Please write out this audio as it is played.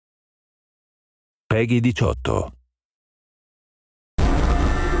Peggy 18.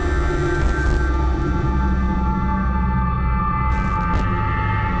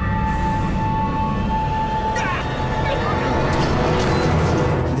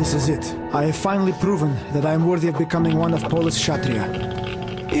 This is it. I have finally proven that I am worthy of becoming one of Polish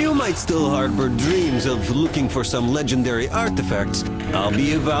Kshatriya. You might still harbor dreams of looking for some legendary artifacts. I'll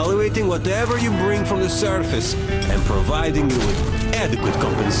be evaluating whatever you bring from the surface and providing you with adequate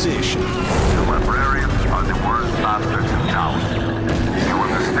compensation. The librarians are the worst bastards in town. If you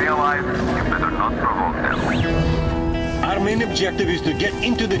want to stay alive, you better not provoke them. Our main objective is to get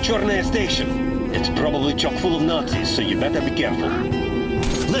into the Chornaya station. It's probably chock full of Nazis, so you better be careful.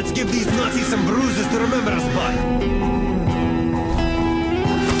 Let's give these Nazis some bruises to remember us by.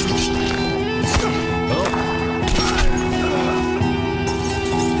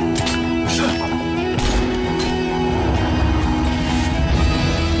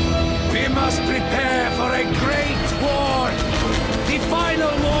 Prepare for a great war, the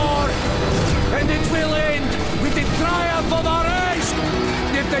final war, and it will end with the triumph of our race.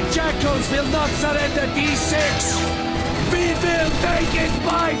 If the jackals will not surrender D6, we will take it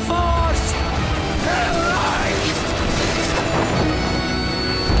by force. Alive!